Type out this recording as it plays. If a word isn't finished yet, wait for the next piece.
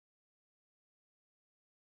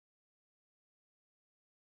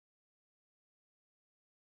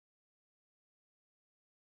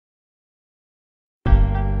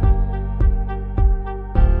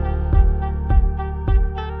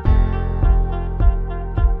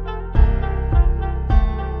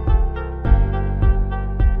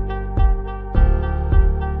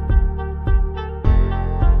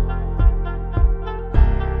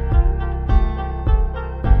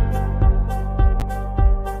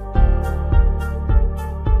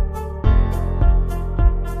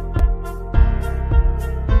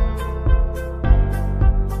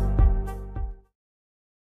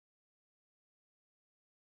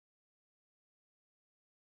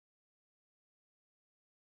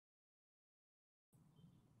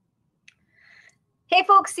Hey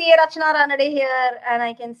folks, see Rachana Ranade here, and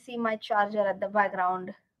I can see my charger at the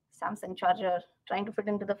background. Samsung charger trying to fit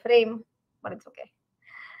into the frame, but it's okay.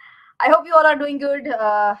 I hope you all are doing good.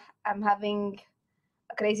 I'm having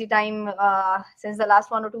a crazy time since the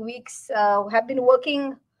last 1 or 2 weeks. Have been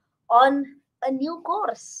working on a new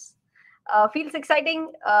course. Feels exciting.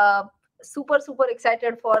 Super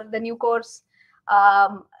excited for the new course.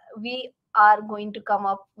 Um, we are going to come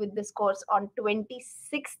up with this course on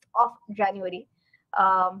 26th of January.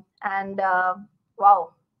 And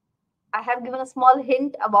wow, I have given a small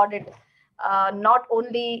hint about it, not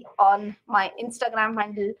only on my Instagram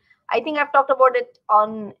handle. I think I've talked about it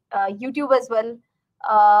on YouTube as well.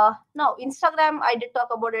 No, Instagram, I did talk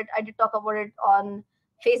about it. I did talk about it on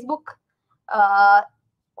Facebook. Uh,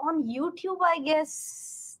 on YouTube, I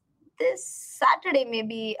guess this Saturday,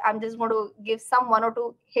 maybe I'm just going to give some 1 or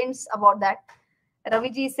 2 hints about that.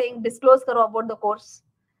 Raviji is saying, disclose karo about the course.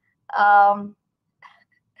 Um,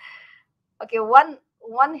 okay, one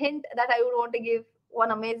hint that I would want to give, one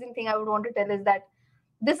amazing thing I would want to tell is that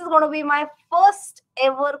this is going to be my first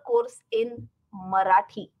ever course in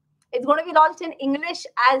Marathi. It's going to be launched in English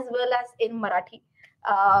as well as in Marathi.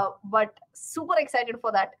 But super excited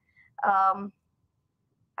for that. um,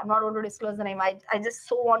 I'm not going to disclose the name. I just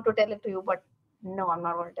so want to tell it to you, but no, I'm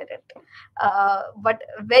not going to tell it. But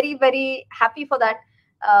very happy for that,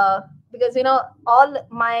 because all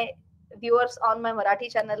my viewers on my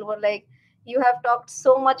Marathi channel were like, you have talked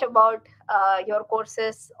so much about your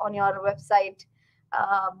courses on your website,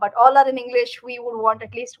 but all are in English. We would want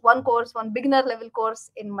at least one course, one beginner level course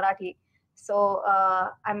in Marathi. So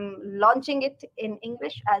I'm launching it in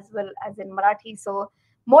English as well as in Marathi. So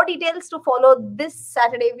more details to follow this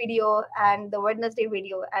Saturday video and the Wednesday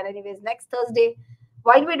video. And anyways, next Thursday,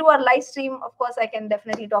 while we do our live stream, of course, I can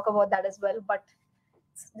definitely talk about that as well. But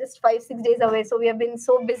it's just 5-6 days away, so we have been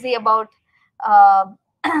so busy about uh,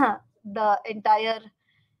 the entire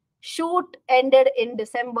shoot ended in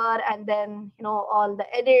December, and then all the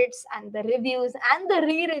edits and the reviews and the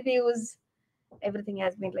re-reviews. Everything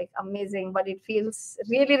has been like amazing, but it feels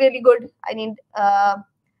really good. I need uh,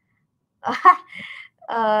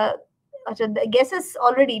 the guesses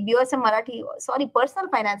already. BOSM Marathi, sorry, personal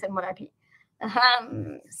finance in Marathi.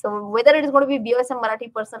 So whether it is going to be BOSM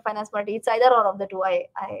Marathi, personal finance Marathi, it's either or of the two. I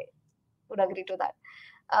would agree to that.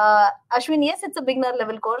 Ashwin, yes, it's a beginner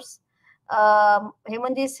level course.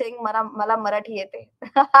 Hemanji is saying, Mala Marathi yete.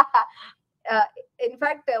 uh, in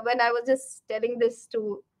fact, when I was just telling this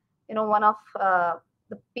to one of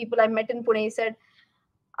the people I met in Pune, he said,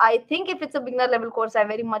 I think if it's a beginner level course, I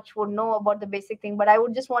very much would know about the basic thing, but I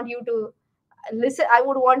would just want you to listen. I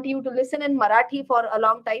would want you to listen in Marathi for a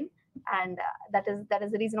long time, and that is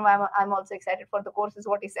the reason why I'm also excited for the course, is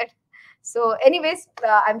what he said. So, anyways,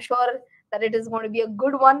 I'm sure that it is going to be a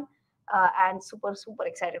good one, and super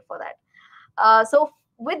excited for that. So,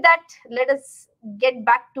 with that, let us get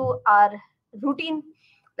back to our routine.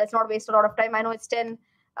 Let's not waste a lot of time. I know it's 10.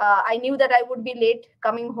 I knew that I would be late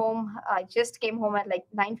coming home. I just came home at like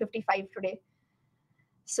 9:55 today.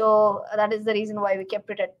 So that is the reason why we kept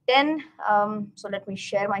it at 10. So let me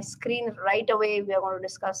share my screen right away. We are going to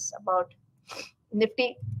discuss about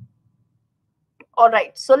Nifty. All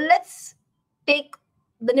right. So let's take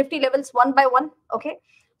the Nifty levels one by one. Okay.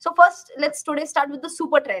 So first, let's today start with the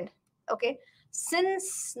super trend. Okay.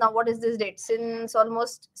 Since now, what is this date? Since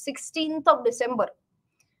almost 16th of December,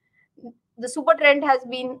 the super trend has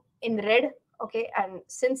been in red. Okay, and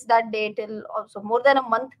since that day till also more than a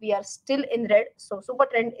month, we are still in red. So super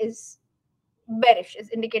trend is bearish, is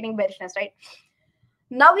indicating bearishness, right?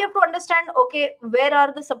 Now we have to understand, okay, where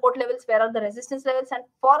are the support levels, where are the resistance levels, and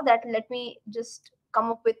for that, let me just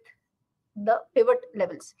come up with the pivot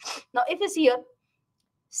levels. Now, if you see here,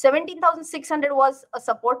 17,600 was a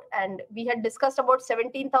support, and we had discussed about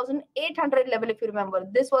 17,800 level. If you remember,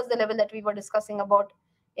 this was the level that we were discussing about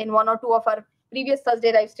in one or two of our previous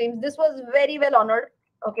Thursday live streams. This was very well honored.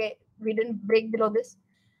 Okay, we didn't break below this.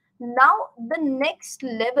 Now the next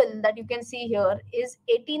level that you can see here is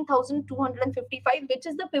 18,255, which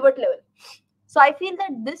is the pivot level. So I feel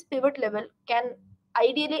that this pivot level can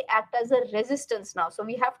ideally act as a resistance now. So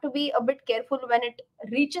we have to be a bit careful when it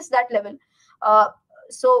reaches that level. Uh,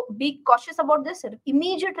 so be cautious about this.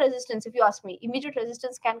 Immediate resistance, if you ask me, immediate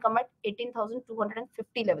resistance can come at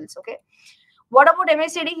 18,250 levels. Okay. What about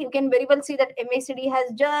MACD? You can very well see that MACD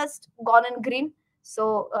has just gone in green.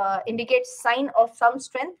 So indicates sign of some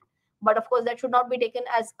strength. But of course, that should not be taken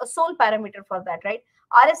as a sole parameter for that, right?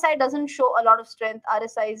 RSI doesn't show a lot of strength.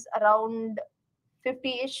 RSI is around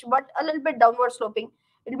 50-ish, but a little bit downward sloping.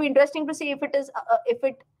 It'll be interesting to see if it is,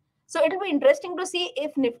 so it'll be interesting to see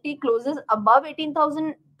if Nifty closes above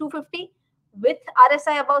 18,250, with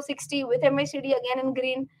RSI above 60, with MACD again in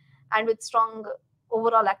green, and with strong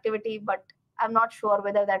overall activity. But I'm not sure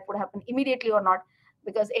whether that would happen immediately or not,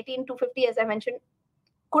 because 18,250, as I mentioned,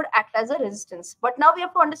 could act as a resistance. But now we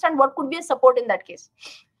have to understand what could be a support in that case.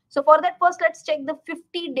 So for that, first let's check the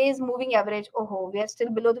 50 days moving average. Oh, we are still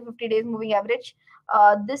below the 50 days moving average.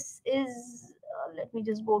 This is, let me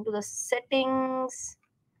just go to the settings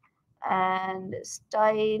and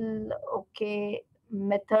style. Okay,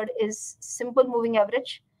 method is simple moving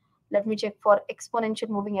average. Let me check for exponential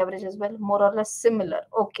moving average as well. More or less similar.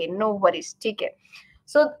 Okay, no worries. Okay.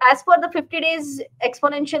 So as for the 50 days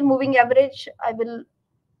exponential moving average,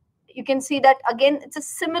 you can see that again, it's a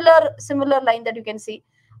similar line that you can see.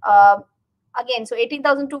 Again, so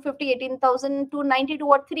 18,250, 18,290 to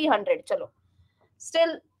what, 300. Chalo.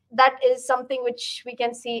 Still, that is something which we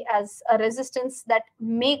can see as a resistance that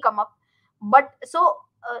may come up. But so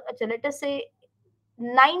let us say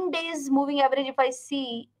 9 days moving average, if I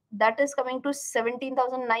see, that is coming to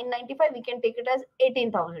 17,995, we can take it as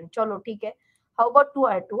 18,000. Chalo, theek hai. How about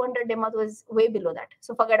 200 DEMA was way below that,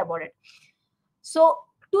 so forget about it. So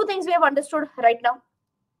two things we have understood right now.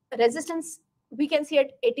 Resistance we can see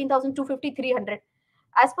at 18,250, 300.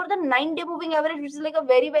 As per the 9-day moving average, which is like a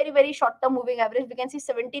very short term moving average, we can see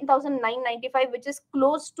 17,995, which is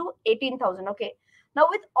close to 18,000. Okay. Now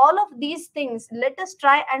with all of these things, let us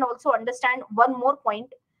try and also understand one more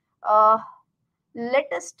point.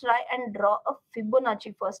 Let us try and draw a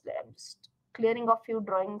Fibonacci first. I'm just clearing off few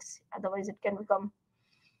drawings, otherwise it can become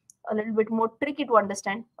a little bit more tricky to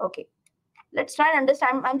understand. Okay, let's try and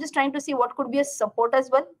understand. I'm just trying to see what could be a support as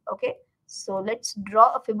well. Okay, so let's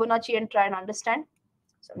draw a Fibonacci and try and understand.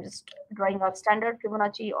 So I'm just drawing a standard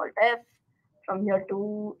Fibonacci, Alt F, from here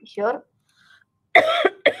to here.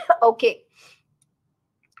 Okay,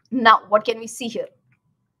 now what can we see here?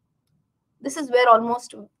 This is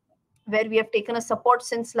where we have taken a support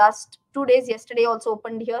since last 2 days. Yesterday also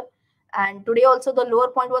opened here, and today also the lower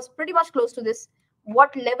point was pretty much close to this.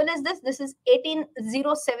 What level is this? This is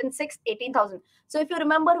 18,076, 18,000. So if you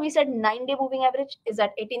remember, we said 9-day moving average is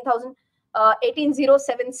at 18,000.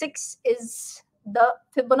 18,076 is the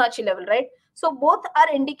Fibonacci level, right? So both are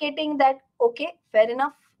indicating that, okay, fair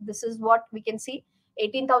enough. This is what we can see.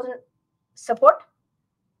 18,000 support,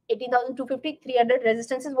 18,250, 300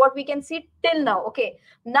 resistance is what we can see till now. Okay,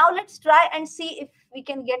 now let's try and see if we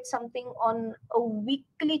can get something on a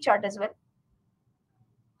weekly chart as well.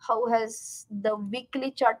 How has the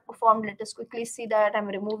weekly chart performed? Let us quickly see that. I'm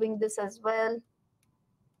removing this as well.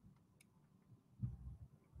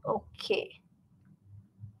 Okay,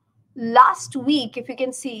 last week, if you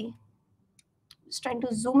can see, just trying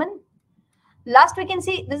to zoom in. Last we can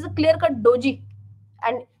see this is a clear-cut doji,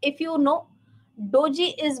 and if you know,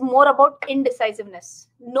 doji is more about indecisiveness.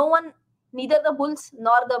 No one, neither the bulls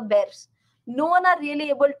nor the bears, no one are really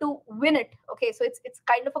able to win it. Okay, so it's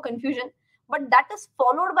kind of a confusion, but that is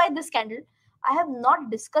followed by this candle. I have not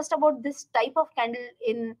discussed about this type of candle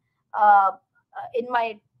in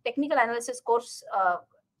my technical analysis course,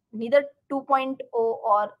 neither 2.0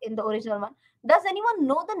 or in the original one. Does anyone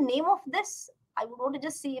know the name of this? I would want to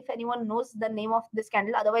just see if anyone knows the name of this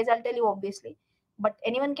candle. Otherwise, I'll tell you, obviously. But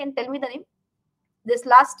anyone can tell me the name? This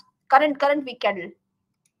last current week candle.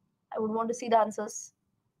 I would want to see the answers.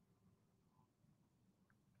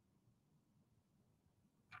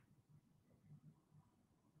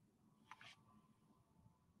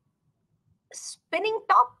 Spinning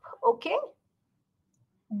top, okay.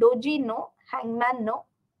 Doji, no. Hangman, no.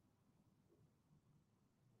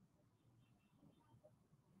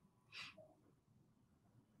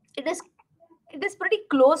 It is pretty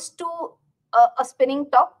close to a spinning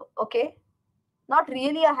top, okay. Not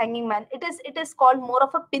really a hanging man. It is called more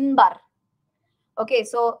of a pin bar. Okay,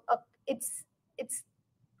 so it's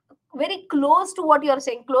very close to what you're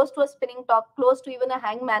saying, close to a spinning top, close to even a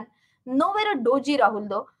hangman. Nowhere a doji, Rahul,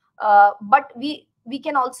 though. But we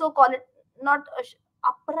can also call it not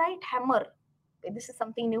upright hammer. Okay, this is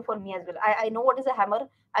something new for me as well. I know what is a hammer.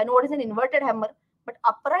 I know what is an inverted hammer, but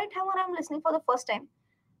upright hammer I'm listening for the first time.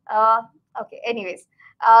 Okay, anyways.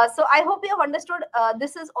 So I hope you have understood.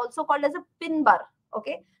 This is also called as a pin bar.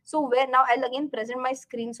 Okay, so where now I'll again present my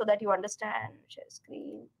screen so that you understand. Share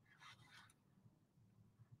screen.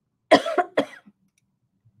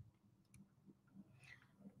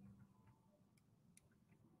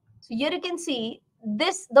 So here you can see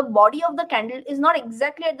this, the body of the candle is not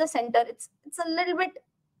exactly at the center. It's a little bit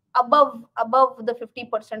above the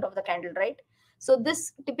 50% of the candle, right? So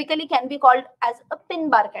this typically can be called as a pin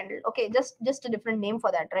bar candle. Okay, just a different name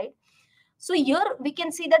for that, right? So here we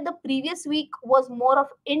can see that the previous week was more of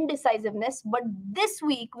indecisiveness, but this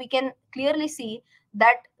week we can clearly see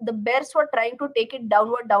that the bears were trying to take it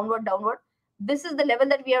downward. This is the level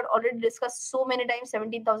that we had already discussed so many times,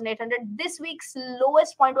 17,800. This week's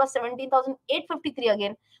lowest point was 17,853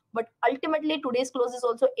 again, but ultimately today's close is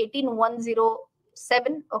also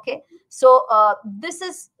 18,107. Okay, so this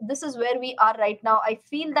is where we are right now. I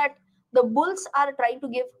feel that the bulls are trying to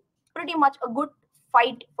give pretty much a good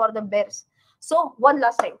fight for the bears. So one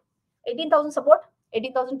last time, 18,000 support,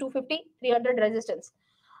 18,250, 300 resistance.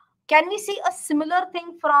 Can we see a similar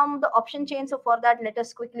thing from the option chain? So for that, let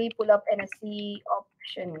us quickly pull up NSE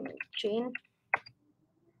option chain.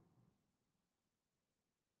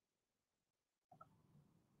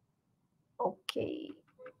 Okay,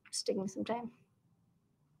 it's taking some time.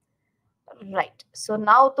 Right. So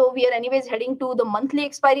now, though, we are anyways heading to the monthly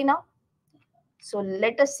expiry now. So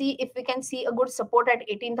let us see if we can see a good support at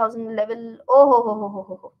 18,000 level.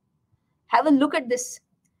 Oh. Have a look at this.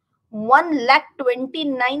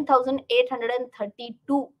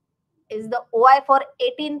 1,29,832 is the OI for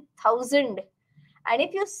 18,000. And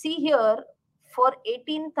if you see here, for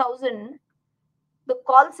 18,000, the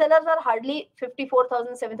call sellers are hardly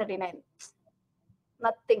 54,739.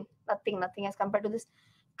 Nothing as compared to this.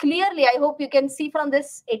 Clearly, I hope you can see from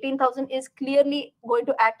this, 18,000 is clearly going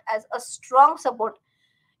to act as a strong support.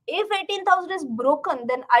 If 18,000 is broken,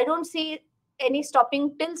 then I don't see any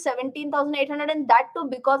stopping till 17,800, and that too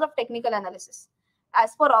because of technical analysis.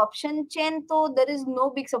 As for option chain, though, there is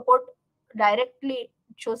no big support directly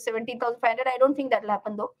shows 17,500. I don't think that will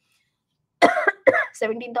happen though.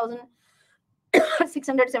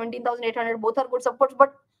 17,600, 17,800, both are good supports,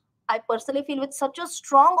 but I personally feel with such a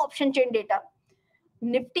strong option chain data,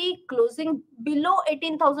 Nifty closing below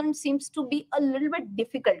 18,000 seems to be a little bit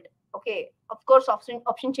difficult. Okay, of course,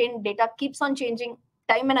 option chain data keeps on changing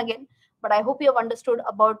time and again, but I hope you have understood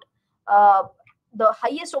about uh, the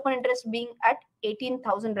highest open interest being at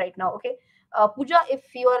 18,000 right now. Okay, Pooja,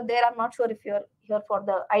 if you are there, I'm not sure if you're here for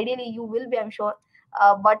the. Ideally, you will be, I'm sure,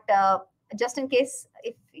 but just in case,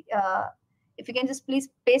 if you can just please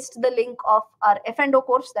paste the link of our F&O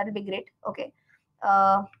course, that will be great. Okay.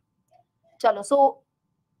 Chalo. So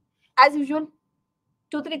as usual,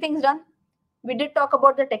 2-3 things done. We did talk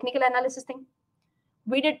about the technical analysis thing.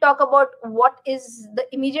 We did talk about what is the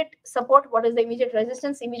immediate support, what is the immediate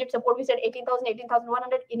resistance. Immediate support, we said 18,000,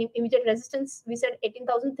 18,100. Immediate resistance, we said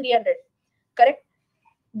 18,300. Correct?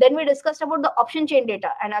 Then we discussed about the option chain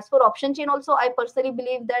data. And as for option chain also, I personally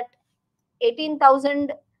believe that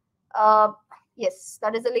 18,000, yes,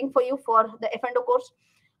 that is the link for you for the F&O course.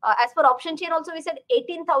 As for option chain also, we said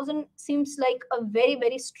 18,000 seems like a very,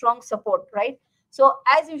 very strong support, right? So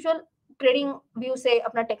as usual, trading view say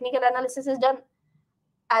apna technical analysis is done.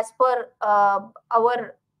 As per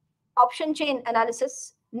our option chain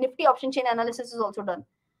analysis, Nifty option chain analysis is also done.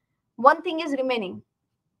 One thing is remaining.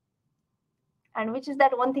 And which is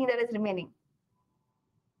that one thing that is remaining?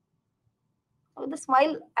 With a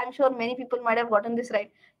smile, I'm sure many people might have gotten this right.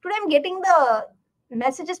 Today I'm getting the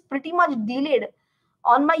messages pretty much delayed.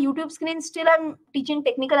 On my YouTube screen, still I'm teaching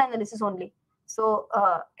technical analysis only. So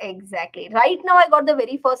exactly. Right now I got the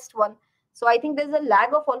very first one. So I think there's a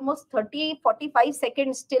lag of almost 30-45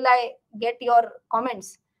 seconds till I get your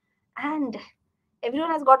comments. And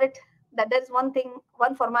everyone has got it. That there's one thing,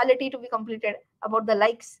 one formality to be completed about the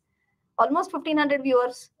likes. Almost 1,500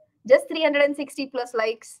 viewers, just 360 plus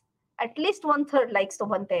likes. At least 1/3 likes to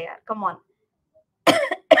bante yaar. Come on.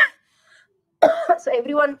 So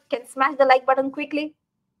everyone can smash the like button quickly.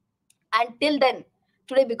 And till then,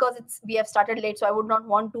 today, because we have started late, so I would not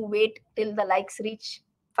want to wait till the likes reach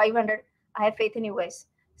 500. I have faith in you guys.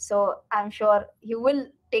 So I'm sure you will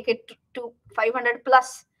take it to 500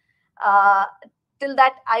 plus. Till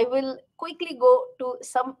that, I will quickly go to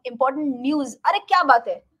some important news. अरे क्या बात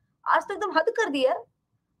है? आज तो एकदम हद कर दी यार.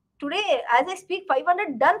 Today, as I speak,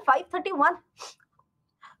 500 done, 531.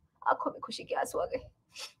 आंखों में खुशी के आंसू आ गए.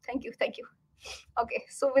 Thank you. Okay,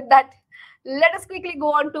 so with that, let us quickly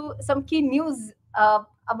go on to some key news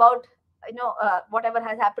about whatever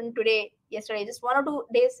has happened today, yesterday, just 1 or 2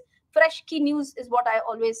 days. Fresh key news is what I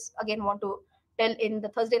always again want to tell in the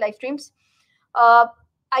Thursday live streams.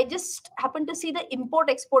 I just happened to see the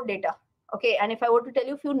import-export data. Okay, and if I were to tell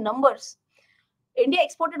you a few numbers, India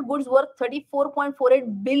exported goods worth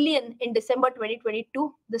 34.48 billion in December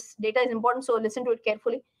 2022. This data is important, so listen to it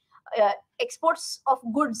carefully. Exports of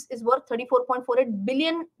goods is worth $34.48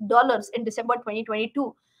 billion in December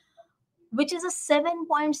 2022, which is a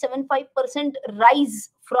 7.75% rise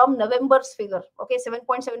from November's figure. Okay,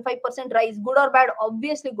 7.75% rise. Good or bad?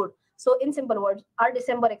 Obviously good. So in simple words, our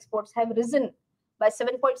December exports have risen by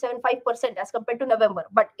 7.75% as compared to November.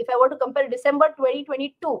 But if I were to compare December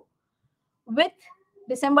 2022 with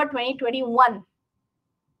December 2021,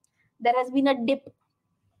 there has been a dip,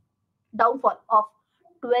 downfall of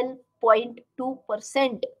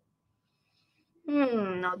 12.2%.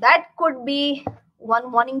 Now that could be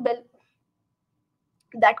one warning bell.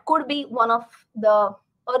 That could be one of the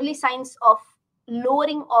early signs of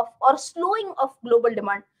lowering of or slowing of global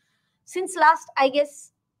demand. Since last, I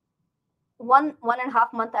guess, one and a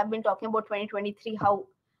half month, I've been talking about 2023,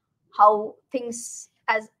 how things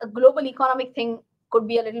as a global economic thing could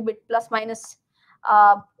be a little bit plus minus,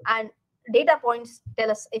 and data points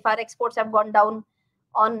tell us if our exports have gone down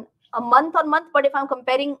on on month, but if I'm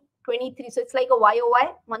comparing 23, so it's like a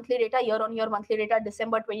YOY, monthly data, year on year monthly data,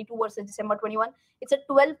 December 22 versus December 21, it's a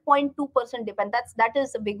 12.2% dip, and that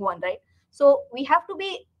is a big one, right? So we have to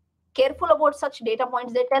be careful about such data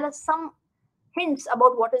points. They tell us some hints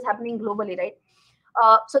about what is happening globally, right?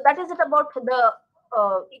 So that is it about the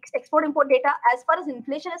export import data. As far as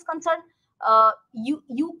inflation is concerned,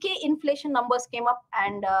 UK inflation numbers came up,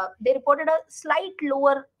 and they reported a slight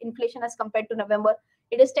lower inflation as compared to November.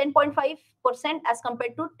 It is 10.5% as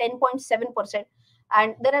compared to 10.7%.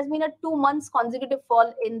 And there has been a 2 months consecutive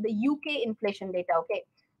fall in the UK inflation data. Okay.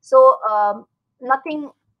 So nothing,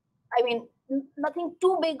 I mean, nothing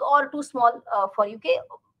too big or too small for UK,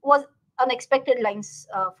 was unexpected lines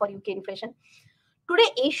for UK inflation. Today,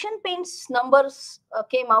 Asian Paints numbers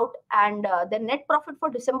came out, and their net profit for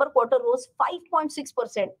December quarter rose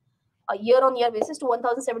 5.6% year on year basis to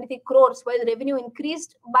 1,073 crores, while revenue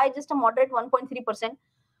increased by just a moderate 1.3%.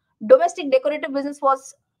 Domestic decorative business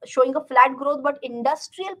was showing a flat growth, but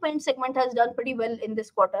industrial paint segment has done pretty well in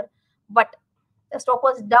this quarter. But the stock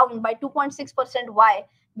was down by 2.6%. Why?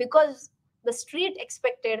 Because the street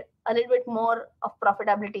expected a little bit more of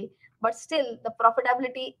profitability, but still the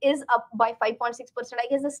profitability is up by 5.6%. I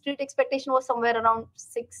guess the street expectation was somewhere around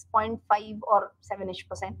 6.5 or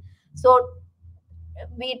 7ish%. So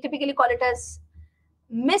we typically call it as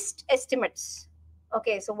missed estimates.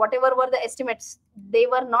 Okay, so whatever were the estimates, they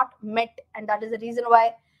were not met, and that is the reason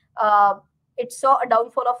why it saw a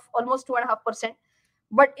downfall of almost 2.5%.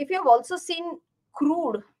 But if you have also seen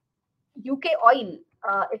crude, UK oil,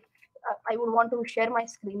 if I would want to share my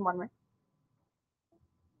screen 1 minute,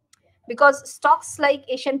 because stocks like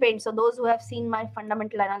Asian Paints, so those who have seen my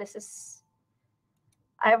fundamental analysis,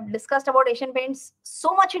 I have discussed about Asian Paints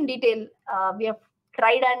so much in detail. We have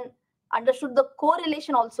tried and understood the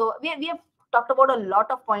correlation also. We have talked about a lot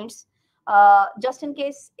of points. Just in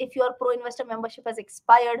case, if your Pro Investor membership has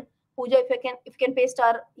expired, Pooja, if you can paste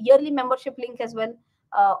our yearly membership link as well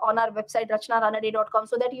on our website, rachanaranade.com,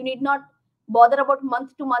 so that you need not bother about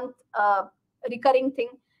month to month recurring thing.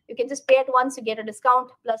 You can just pay at once, you get a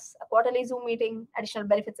discount plus a quarterly Zoom meeting, additional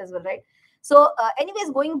benefits as well, right? So anyways,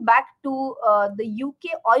 going back to the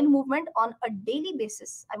UK oil movement on a daily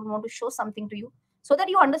basis, I want to show something to you so that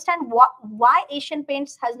you understand why Asian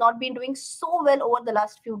Paints has not been doing so well over the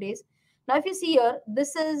last few days. Now, if you see here,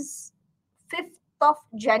 this is 5th of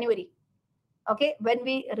January, okay, when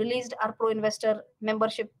we released our Pro Investor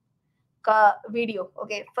membership video.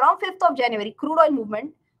 Okay, from 5th of January, crude oil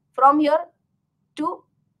movement from here to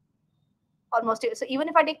almost, so even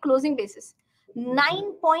if I take closing basis,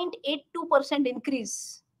 9.82%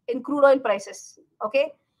 increase in crude oil prices.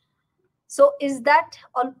 Okay, so is that,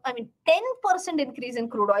 I mean, 10% increase in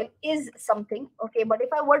crude oil is something. Okay, but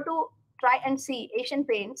if I were to try and see Asian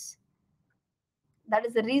Paints, that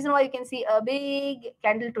is the reason why you can see a big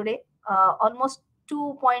candle today, almost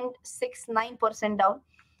 2.69% down.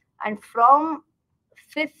 And from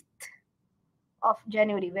 5th of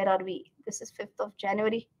January, where are we? This is 5th of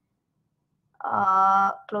January.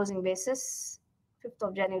 Closing basis, 5th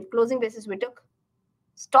of January, closing basis we took.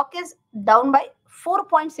 Stock is down by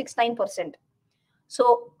 4.69%.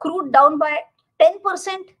 So crude down by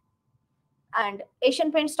 10%, and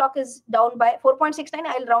Asian Paint stock is down by 4.69.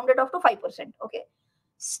 I'll round it off to 5%. Okay.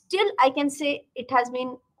 Still, I can say it has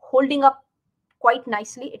been holding up quite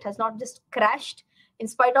nicely. It has not just crashed in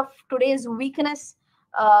spite of today's weakness.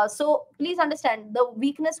 So please understand, the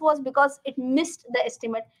weakness was because it missed the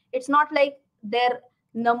estimate. It's not like their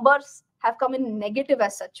numbers have come in negative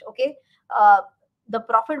as such. Okay. The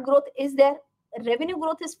profit growth is there. Revenue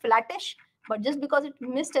growth is flattish, but just because it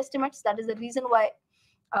missed estimates, that is the reason why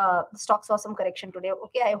the stock saw some correction today.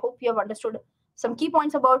 Okay. I hope you have understood some key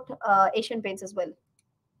points about Asian Paints as well.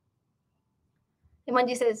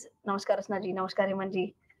 Himanji says, Namaskar, Rasnaji. Namaskar,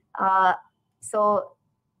 Himanji. So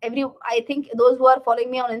I think those who are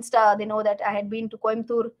following me on Insta, they know that I had been to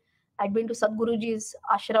Coimbatore. I'd been to Sadhguruji's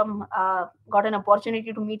ashram, got an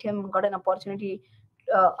opportunity to meet him, got an opportunity,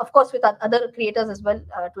 of course, with other creators as well,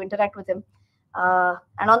 to interact with him.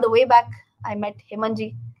 And on the way back, I met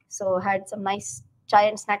Himanji. So had some nice chai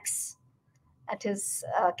and snacks. at his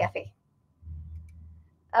cafe.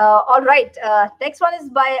 All right. Next one is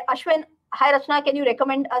by Ashwin. Hi, Rachana. Can you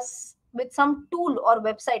recommend us with some tool or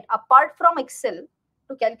website apart from Excel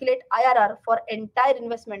to calculate IRR for entire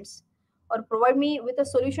investments, or provide me with a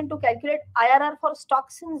solution to calculate IRR for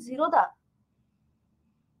stocks in Zerodha?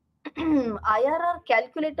 IRR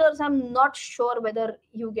calculators, I'm not sure whether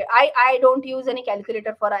you get. I don't use any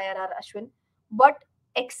calculator for IRR, Ashwin, but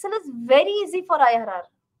Excel is very easy for IRR.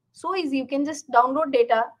 So easy. You can just download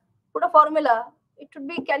data, put a formula. It would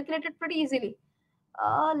be calculated pretty easily.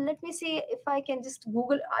 Let me see if I can just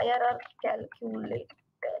Google IRR calculator,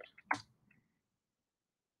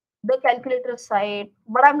 the calculator site,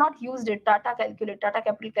 but I've not used it. Tata Calculate, Tata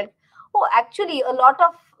Capital Calc. Oh, actually, a lot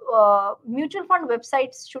of mutual fund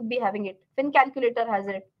websites should be having it. Fin Calculator has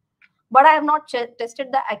it, but I have not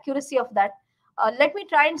tested the accuracy of that. Let me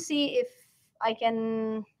try and see if I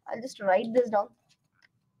can. I'll just write this down.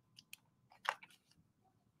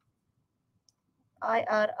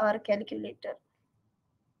 IRR calculator.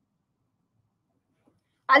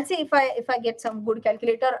 I'll see if I get some good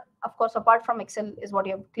calculator. Of course, apart from Excel is what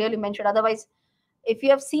you have clearly mentioned. Otherwise, if you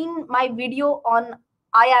have seen my video on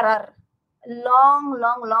IRR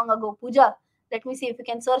long ago, Pooja, let me see if you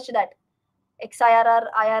can search that.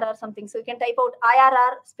 XIRR, IRR, something. So you can type out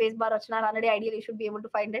IRR spacebar Rachana Ranade. Ideally, you should be able to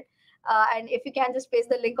find it. And if you can just paste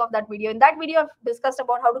the link of that video. In that video, I've discussed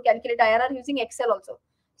about how to calculate IRR using Excel also.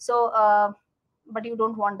 So, but you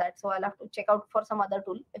don't want that. So I'll have to check out for some other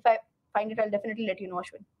tool. If I find it, I'll definitely let you know,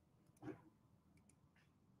 Ashwin.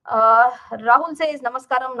 Rahul says,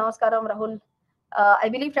 Namaskaram, Rahul. I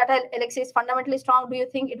believe Tata Elxsi is fundamentally strong. Do you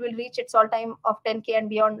think it will reach its all-time of 10K and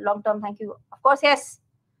beyond long term? Thank you. Of course, yes.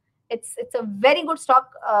 It's a very good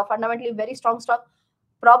stock, fundamentally very strong stock.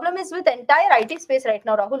 Problem is with entire IT space right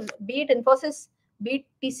now, Rahul. Be it Infosys, be it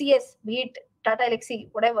TCS, be it Tata Elxsi,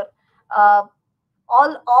 whatever.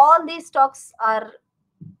 All these stocks are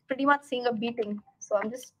pretty much seeing a beating. So I'm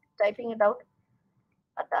just typing it out.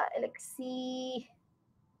 Tata Elxsi.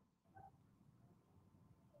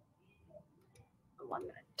 1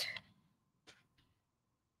 minute.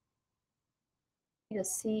 You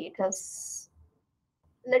see, it has.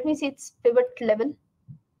 Let me see its pivot level.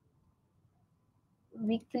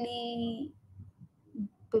 Weekly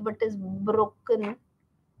pivot is broken.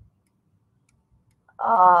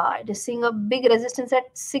 It is seeing a big resistance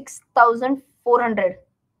at 6,400.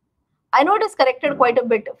 I know it has corrected quite a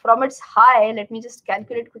bit from its high. Let me just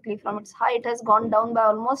calculate quickly. From its high, it has gone down by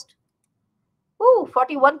almost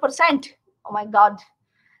 41%. Oh my God.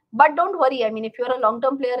 But don't worry. I mean, if you're a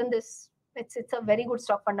long-term player in this, it's a very good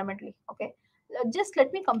stock fundamentally. Okay. Just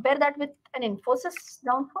let me compare that with an Infosys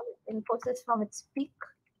downfall. Infosys from its peak.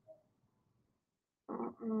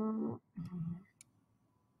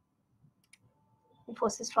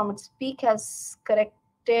 Infosys from its peak has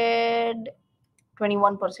corrected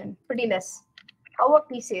 21%, pretty less. How about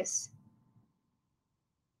TCS?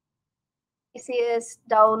 TCS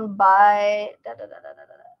down by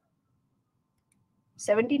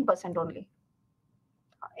 17% only.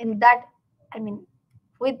 In that, I mean,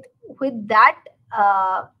 with that,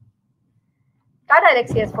 Tata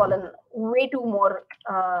Elxsi has fallen way too more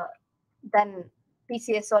than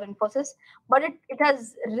TCS or Infosys, but it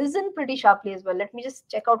has risen pretty sharply as well. Let me just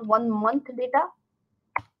check out 1 month data.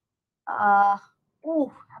 Have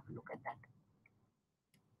a look at that.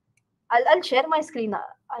 I'll share my screen.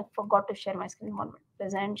 I forgot to share my screen. 1 minute.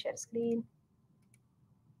 Present, share screen.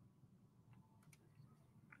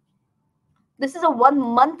 This is a 1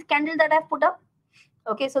 month candle that I've put up.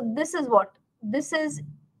 Okay, so this is what? This is,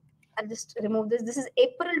 I'll just remove this. This is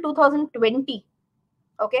April 2020.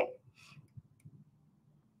 Okay.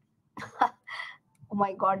 Oh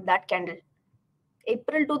my God, that candle.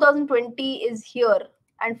 April 2020 is here.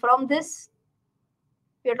 And from this,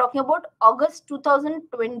 we are talking about August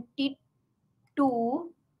 2022.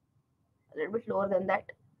 A little bit lower than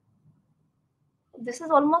that. This is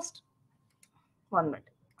almost 1 minute.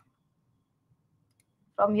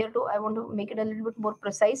 From here to, I want to make it a little bit more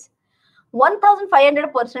precise.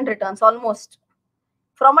 1,500% returns almost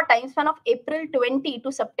from a time span of April 20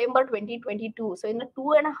 to September 2022. So in a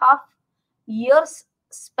 2.5 years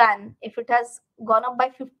span, if it has gone up by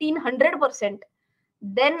 1,500%,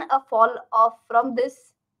 then a fall off from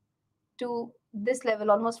this to this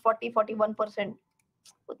level, almost 40-41%.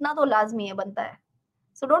 Utna to lazmi hai, banta hai.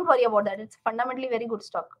 So don't worry about that. It's fundamentally very good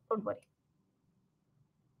stock. Don't worry.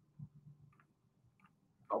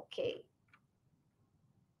 Okay.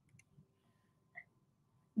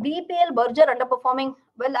 BPL Berger underperforming.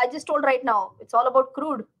 Well, I just told right now, it's all about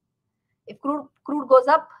crude. If crude goes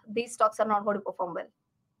up, these stocks are not going to perform well.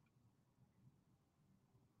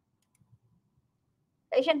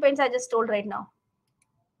 Asian Paints I just told right now.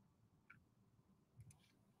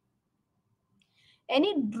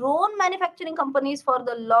 Any drone manufacturing companies for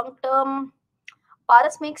the long term?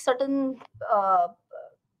 Paras makes certain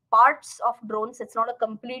parts of drones. It's not a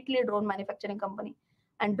completely drone manufacturing company.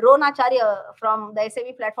 And Drone Acharya from the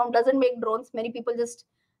SAV platform doesn't make drones. Many people just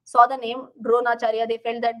saw the name Drone Acharya. They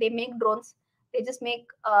felt that they make drones. They just make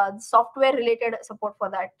software related support for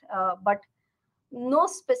that. But no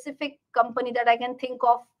specific company that I can think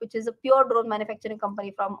of which is a pure drone manufacturing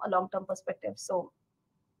company from a long term perspective. So,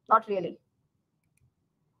 not really.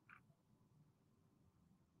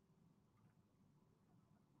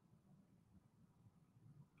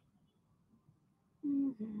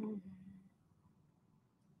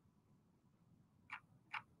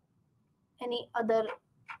 Any other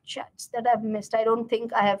chats that I've missed? I don't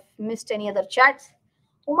think I have missed any other chats.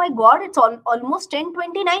 Oh my god, it's almost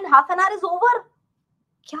 10:29. Half an hour is over.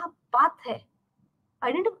 Kya baat hai?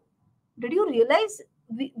 I didn't. Did you realize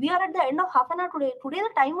we are at the end of half an hour today? Today the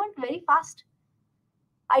time went very fast.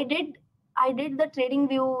 I did the trading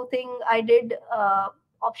view thing. I did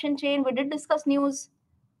option chain. We did discuss news.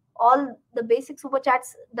 All the basic super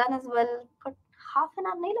chats done as well. But half an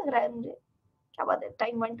hour nahi lag raha hai mujhe. Kya baat hai?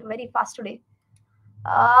 Time went very fast today.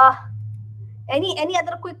 Uh, any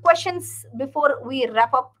other quick questions before we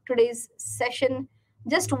wrap up today's session?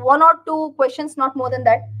 Just one or two questions, not more than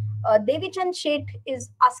that. Devi Chand Sheth is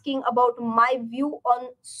asking about my view on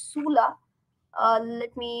Sula.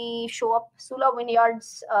 Let me show up. Sula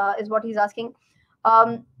Vineyards is what he's asking.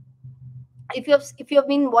 Um, if you have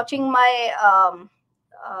been watching my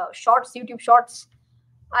shorts, YouTube shorts,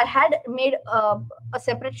 I had made a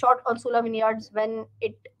separate short on Sula Vineyards when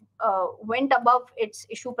it went above its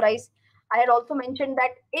issue price. I had also mentioned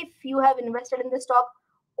that if you have invested in the stock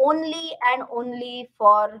only and only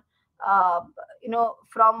for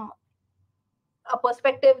from a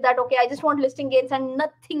perspective that okay, I just want listing gains and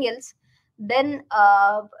nothing else, then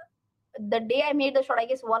the day I made the short, I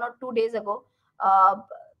guess 1 or 2 days ago, uh,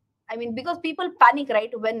 I mean, because people panic,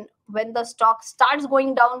 right? When the stock starts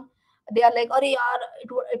going down, they are like, "Oh, yaar,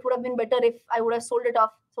 it would have been better if I would have sold it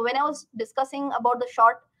off." So when I was discussing about the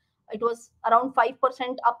short, it was around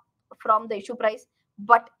 5% up from the issue price.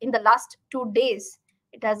 But in the last 2 days,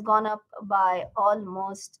 it has gone up by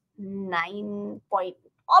almost 9 point,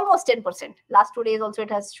 almost 10%. Last 2 days also, it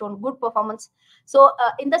has shown good performance. So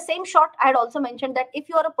in the same short, I had also mentioned that if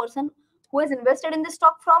you are a person who has invested in this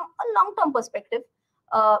stock from a long-term perspective,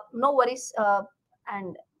 no worries.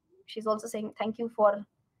 And she's also saying thank you for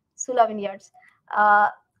Sula Vineyards. Uh,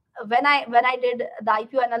 when I did the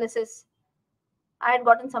IPO analysis, I had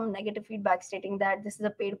gotten some negative feedback stating that this is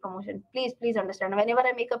a paid promotion. Please understand. Whenever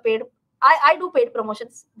I make a paid, I do paid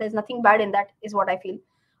promotions. There's nothing bad in that, is what I feel.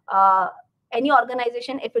 Uh, any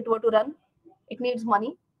organization, if it were to run, it needs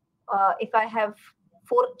money. If I have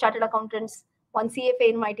 4 chartered accountants, one CFA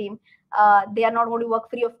in my team, they are not going to work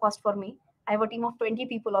free of cost for me. I have a team of 20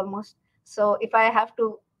 people almost. So if I have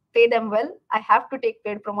to pay them well, I have to take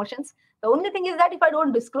paid promotions. The only thing is that if I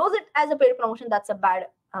don't disclose it as a paid promotion, that's a bad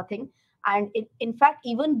thing. And in fact,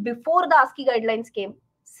 even before the ASCII guidelines came,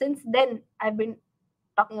 since then, I've been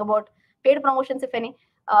talking about paid promotions, if any.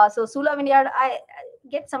 So Sula Vineyard, I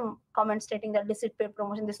get some comments stating that this is paid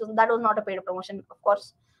promotion. That was not a paid promotion, of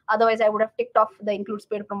course. Otherwise, I would have ticked off the includes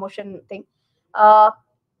paid promotion thing. I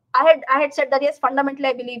had said that yes, fundamentally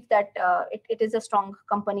I believe that it is a strong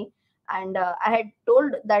company, and I had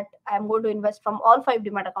told that I am going to invest from all 5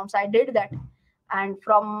 demat accounts. I did that, and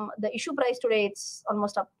from the issue price today, it's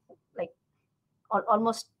almost up like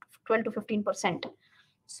almost 12 to 15%.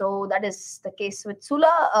 So that is the case with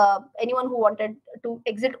Sula. Anyone who wanted to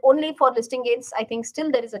exit only for listing gains, I think still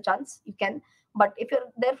there is a chance you can. But if you're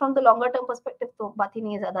there from the longer term perspective, तो बात ही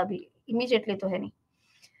नहीं है ज़्यादा भी immediately तो है नहीं.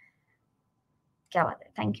 क्या बात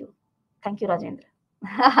है? Thank you Rajendra.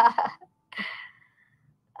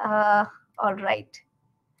 All right.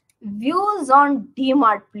 Views on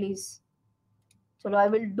DMart, please. So I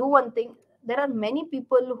will do one thing. There are many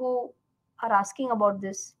people who are asking about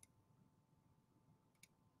this.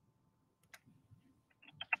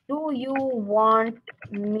 Do you want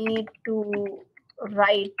me to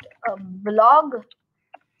write a blog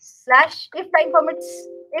 / if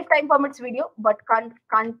time permits video, but can't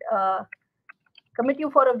commit you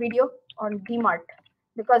for a video on DMart,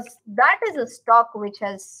 because that is a stock which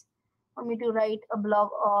has want me to write a blog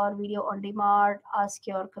or video on DMart. Ask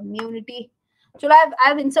your community. So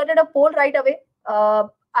I've inserted a poll right away.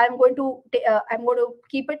 I'm going to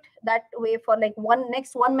keep it that way for like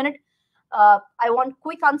next 1 minute. I want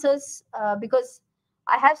quick answers because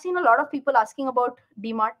I have seen a lot of people asking about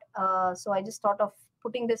DMart. So I just thought of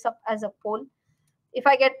putting this up as a poll. if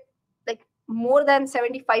I get like more than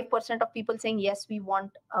 75% of people saying yes, we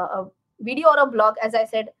want a video or a blog, as I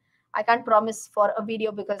said, I can't promise for a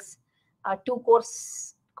video because two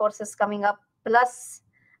courses coming up, plus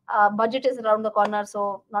budget is around the corner,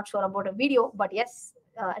 so not sure about a video. But yes,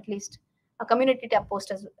 at least a community tab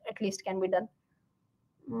post at least can be done.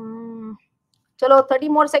 Chalo, 30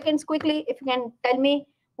 more seconds quickly. If you can tell me,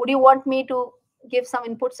 would you want me to give some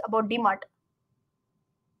inputs about DMart?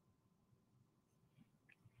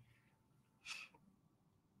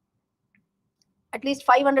 At least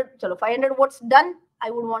 500. Chalo, 500 votes done. I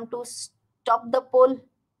would want to stop the poll.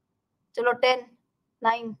 Chalo, 10,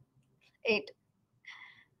 9, 8.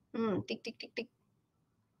 Tick, tick, tick, tick.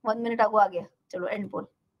 1 minute ago aa gaya. Chalo, end poll.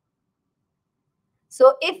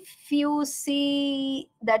 So if you see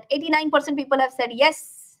that 89% people have said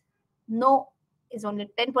yes, no is only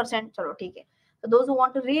 10%. Chalo, theek hai. So those who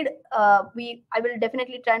want to read, I will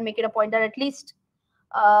definitely try and make it a point that at least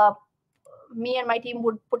me and my team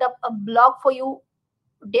would put up a blog for you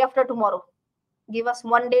day after tomorrow. Give us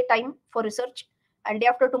 1 day time for research, and day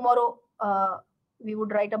after tomorrow, we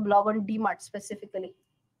would write a blog on DMart specifically.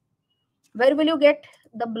 Where will you get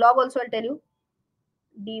the blog? Also, I'll tell you.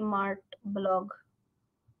 DMart blog.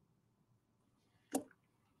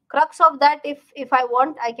 Crux of that, if I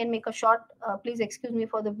want, I can make a short. Please excuse me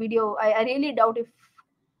for the video. I really doubt if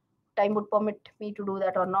time would permit me to do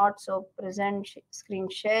that or not. So present screen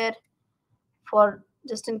share for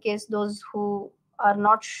just in case those who are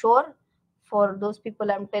not sure. For those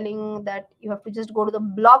people, I'm telling that you have to just go to the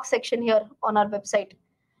blog section here on our website.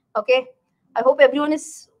 Okay, I hope everyone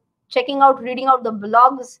is checking out, reading out the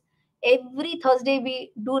blogs. Every Thursday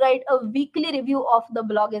we do write a weekly review of the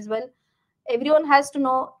blog as well. Everyone has to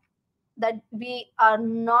know that we are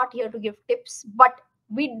not here to give tips, but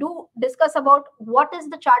we do discuss about what is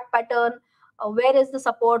the chart pattern, where is the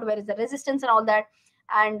support, where is the resistance, and all that.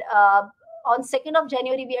 And on 2nd of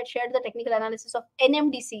January, we had shared the technical analysis of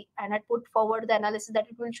NMDC and had put forward the analysis that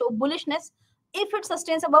it will show bullishness if it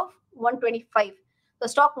sustains above 125. The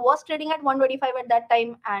stock was trading at 125 at that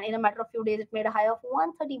time, and in a matter of few days, it made a high of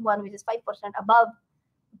 131, which is 5% above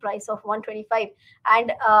the price of 125.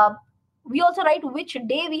 And we also write which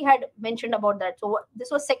day we had mentioned about that. So this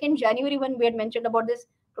was 2nd January when we had mentioned about this.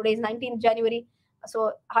 Today is 19th January.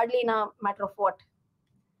 So hardly in a matter of what?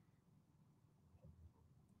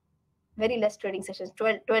 Very less trading sessions,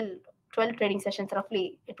 12 trading sessions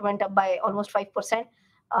roughly. It went up by almost 5%.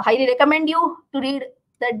 Highly recommend you to read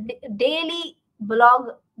the daily blog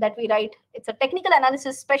that we write. It's a technical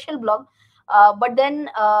analysis special blog. But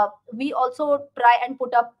then we also try and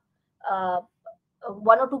put up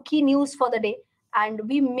 1 or 2 key news for the day, and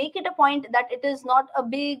we make it a point that it is not a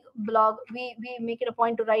big blog. We make it a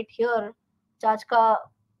point to write here charge ka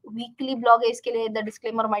weekly blog hai, iske liye the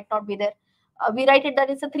disclaimer might not be there. We write it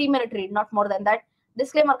that it's a 3-minute read, not more than that.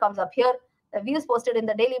 Disclaimer comes up here. The views posted in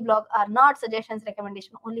the daily blog are not suggestions,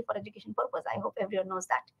 recommendation, only for education purpose. I hope everyone knows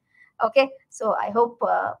that. Okay, so I hope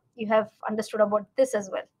you have understood about this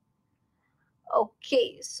as well.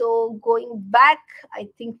 Okay, so going back, I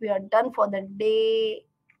think we are done for the day.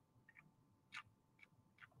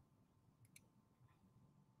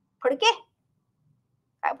 Phadke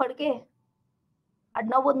काय फडके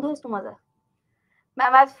आडनाव बंधू आहेस तू माझा.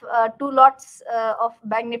 Ma'am, I have 2 lots of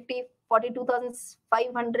Bank Nifty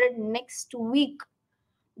 42,500 next week.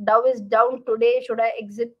 Dow is down today. Should I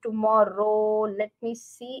exit tomorrow? Let me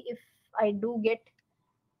see if I do get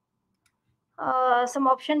some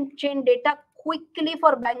option chain data quickly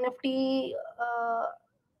for Bank Nifty.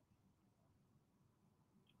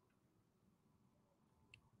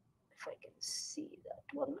 If I can see that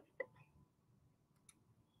one.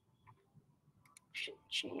 Option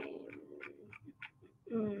chain.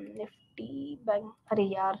 Nifty Bank.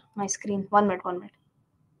 Arey yaar, my screen. 1 minute, 1 minute.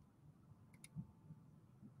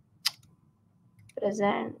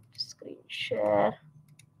 Present screen share.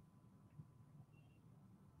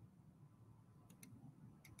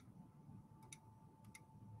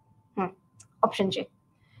 Option J.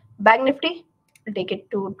 Bank Nifty. We'll take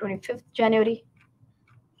it to 25th January.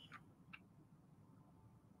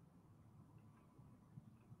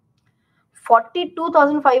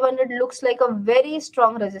 $42,500 looks like a very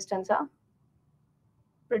strong resistance, huh?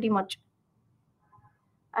 Pretty much.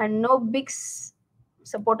 And no big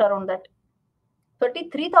support around that.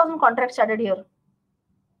 33,000 contracts started here.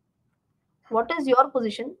 What is your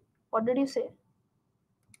position? What did you say?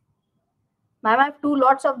 Ma'am, I have 2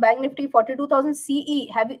 lots of Bank Nifty 42,000 CE.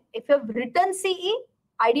 If you have written CE,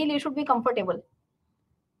 ideally you should be comfortable.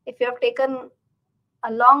 If you have taken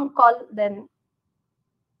a long call, then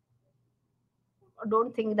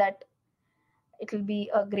don't think that it will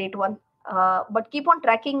be a great one. But keep on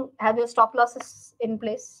tracking, have your stop losses in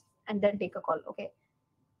place, and then take a call. Okay.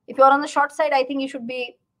 If you're on the short side, I think you should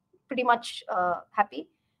be pretty much happy.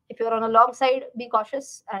 If you're on a long side, be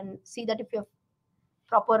cautious and see that if you have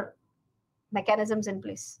proper mechanisms in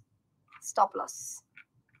place. Stop loss.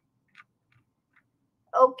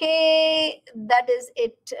 Okay, that is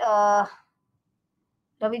it.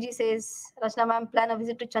 Raviji says, Rachana ma'am, plan a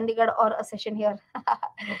visit to Chandigarh or a session here.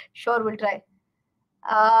 Sure, we'll try.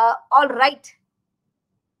 All right.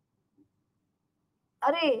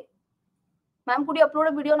 Arey, ma'am, could you upload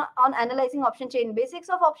a video on analyzing option chain? Basics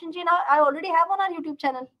of option chain I already have on our YouTube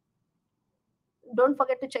channel. Don't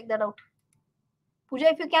forget to check that out.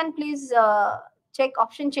 Pooja, if you can, please check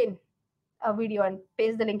option chain video and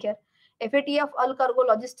paste the link here. FATF Al Cargo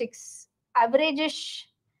Logistics. Average-ish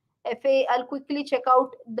FA. I'll quickly check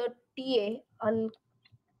out the TA Al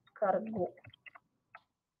Cargo.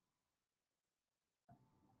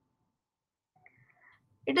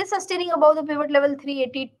 It is sustaining above the pivot level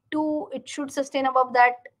 382. It should sustain above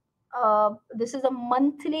that. This is a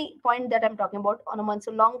monthly point that I'm talking about on a month.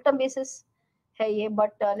 So long-term basis, hey,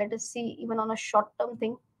 but let us see even on a short-term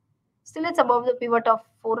thing. Still, it's above the pivot of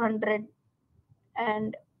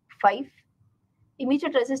 405.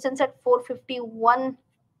 Immediate resistance at 451.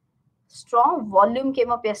 Strong volume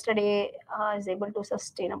came up yesterday. Is able to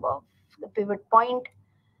sustain above the pivot point.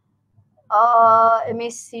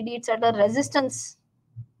 MACD, it's at a resistance.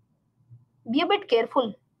 Be a bit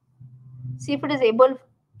careful. See if it is able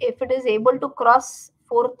to cross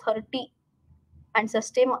 430 and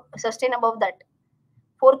sustain above that.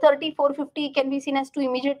 430, 450 can be seen as two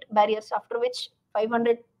immediate barriers, after which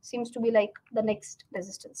 500 seems to be like the next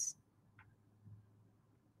resistance.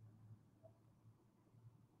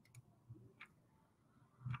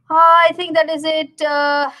 I think that is it.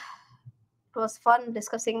 It was fun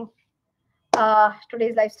discussing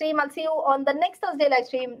today's live stream. I'll see you on the next Thursday live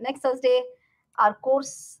stream. Next Thursday, our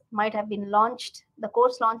course might have been launched. The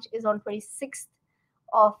course launch is on 26th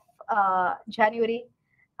of January.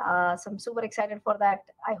 So I'm super excited for that.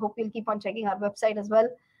 I hope you'll keep on checking our website as well.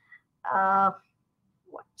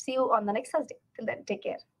 See you on the next Thursday. Till then, take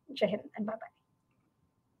care. Jai Hind and bye-bye.